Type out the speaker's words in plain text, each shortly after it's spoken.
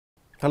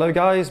Hello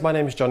guys, my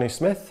name is Johnny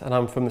Smith and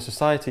I'm from the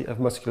Society of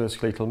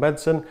Musculoskeletal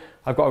Medicine.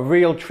 I've got a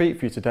real treat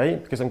for you today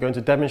because I'm going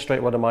to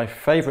demonstrate one of my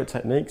favourite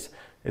techniques.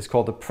 It's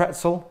called the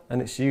pretzel and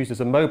it's used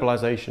as a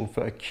mobilisation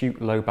for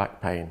acute low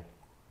back pain.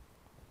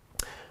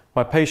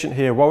 My patient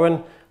here,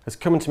 Warren, has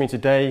come to me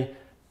today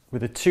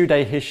with a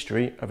 2-day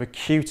history of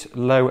acute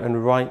low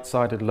and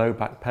right-sided low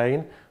back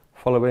pain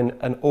following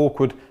an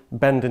awkward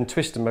bend and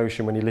twist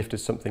motion when he lifted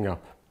something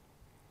up.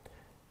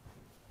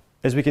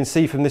 As we can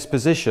see from this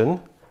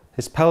position,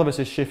 his pelvis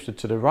is shifted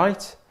to the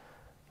right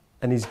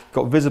and he's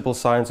got visible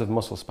signs of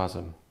muscle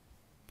spasm.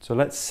 So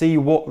let's see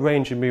what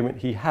range of movement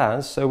he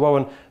has. So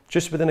Warren,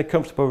 just within a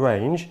comfortable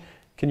range,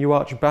 can you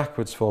arch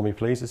backwards for me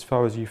please as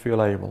far as you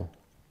feel able?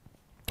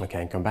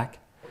 Okay, and come back.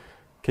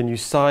 Can you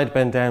side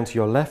bend down to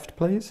your left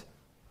please?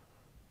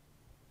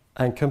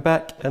 And come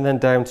back and then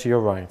down to your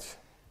right.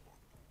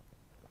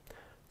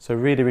 So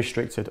really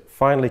restricted.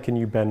 Finally, can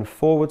you bend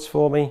forwards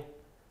for me?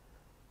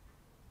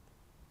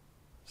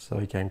 So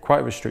again,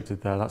 quite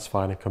restricted there, that's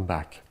fine, and come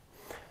back.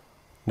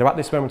 Now at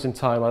this moment in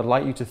time, I'd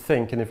like you to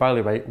think and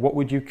evaluate what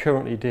would you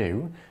currently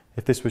do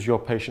if this was your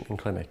patient in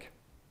clinic.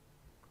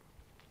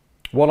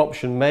 One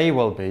option may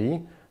well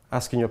be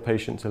asking your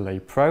patient to lay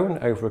prone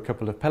over a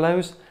couple of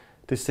pillows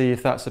to see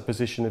if that's a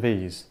position of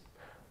ease.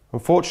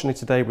 Unfortunately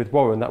today with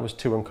Warren, that was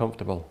too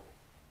uncomfortable.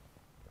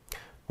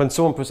 When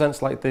someone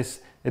presents like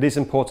this, it is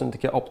important to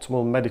get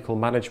optimal medical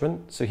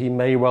management, so he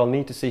may well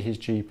need to see his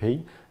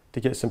GP to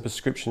get some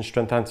prescription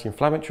strength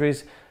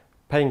anti-inflammatories,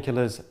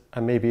 painkillers,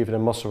 and maybe even a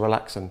muscle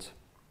relaxant.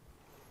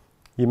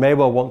 You may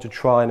well want to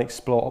try and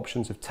explore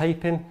options of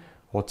taping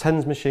or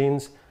TENS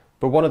machines,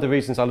 but one of the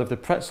reasons I love the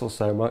pretzel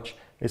so much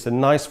is a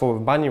nice form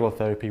of manual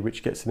therapy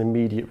which gets an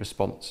immediate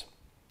response.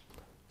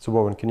 So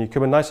Warren, can you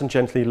come and nice and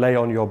gently lay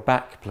on your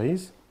back,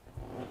 please?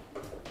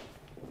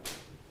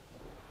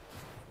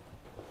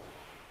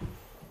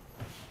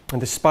 And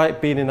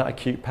despite being in that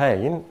acute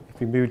pain, if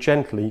we move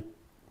gently,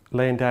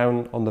 laying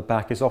down on the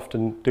back is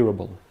often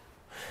doable.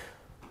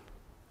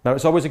 Now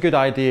it's always a good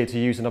idea to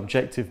use an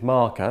objective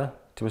marker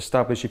to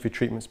establish if your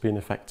treatment's been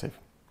effective.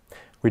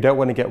 We don't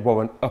want to get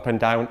Warren up and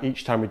down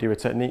each time we do a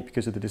technique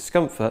because of the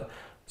discomfort,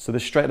 so the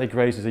straight leg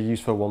raise is a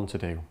useful one to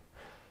do.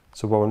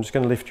 So Warren, I'm just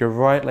going to lift your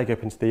right leg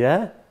up into the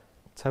air.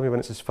 Tell me when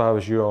it's as far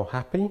as you're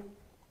happy,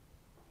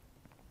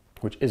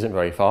 which isn't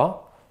very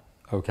far.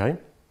 Okay.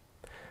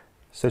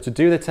 So to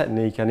do the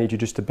technique, I need you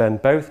just to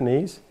bend both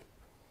knees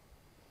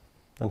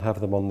and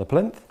have them on the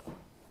plinth.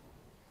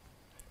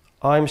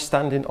 I'm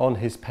standing on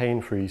his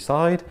pain-free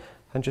side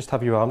and just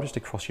have your arm just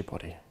across your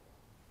body.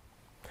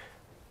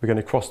 We're going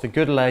to cross the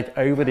good leg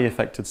over the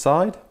affected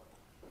side.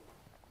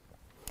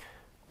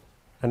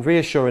 And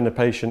reassuring the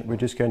patient, we're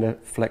just going to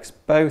flex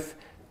both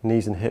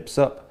knees and hips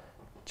up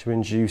to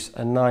induce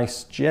a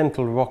nice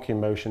gentle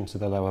rocking motion to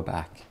the lower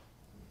back.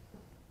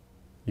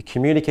 You're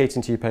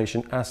communicating to your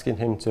patient, asking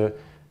him to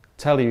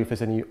tell you if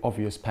there's any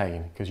obvious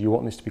pain because you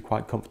want this to be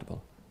quite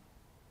comfortable.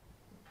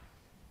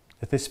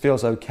 If this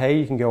feels okay,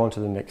 you can go on to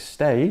the next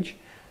stage,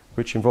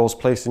 which involves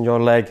placing your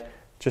leg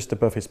just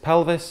above his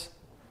pelvis,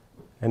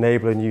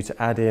 enabling you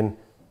to add in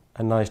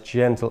a nice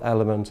gentle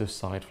element of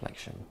side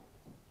flexion.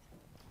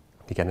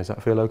 Again, does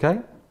that feel okay?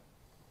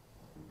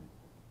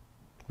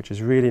 Which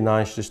is really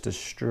nice just to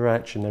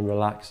stretch and then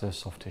relax those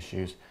soft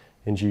tissues,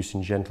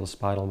 inducing gentle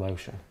spinal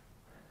motion.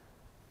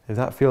 If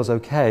that feels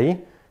okay,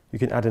 you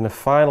can add in a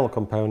final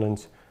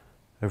component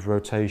of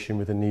rotation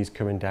with the knees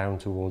coming down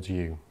towards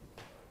you.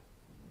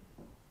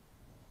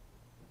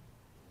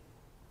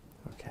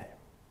 Okay.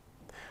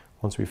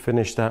 Once we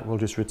finish that, we'll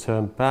just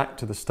return back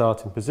to the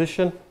starting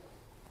position.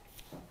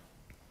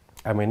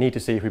 And we need to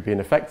see if we've been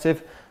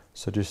effective.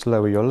 So just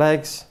lower your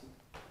legs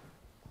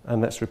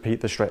and let's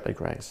repeat the straight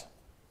leg raise.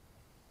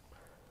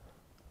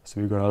 So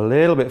we've gone a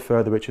little bit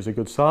further, which is a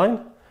good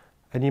sign.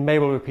 And you may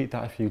well repeat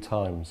that a few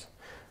times.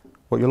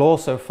 What you'll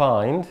also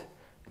find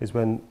is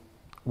when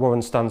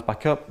Warren stands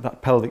back up,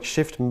 that pelvic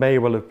shift may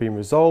well have been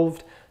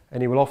resolved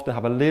and he will often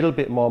have a little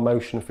bit more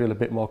motion, feel a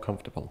bit more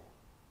comfortable.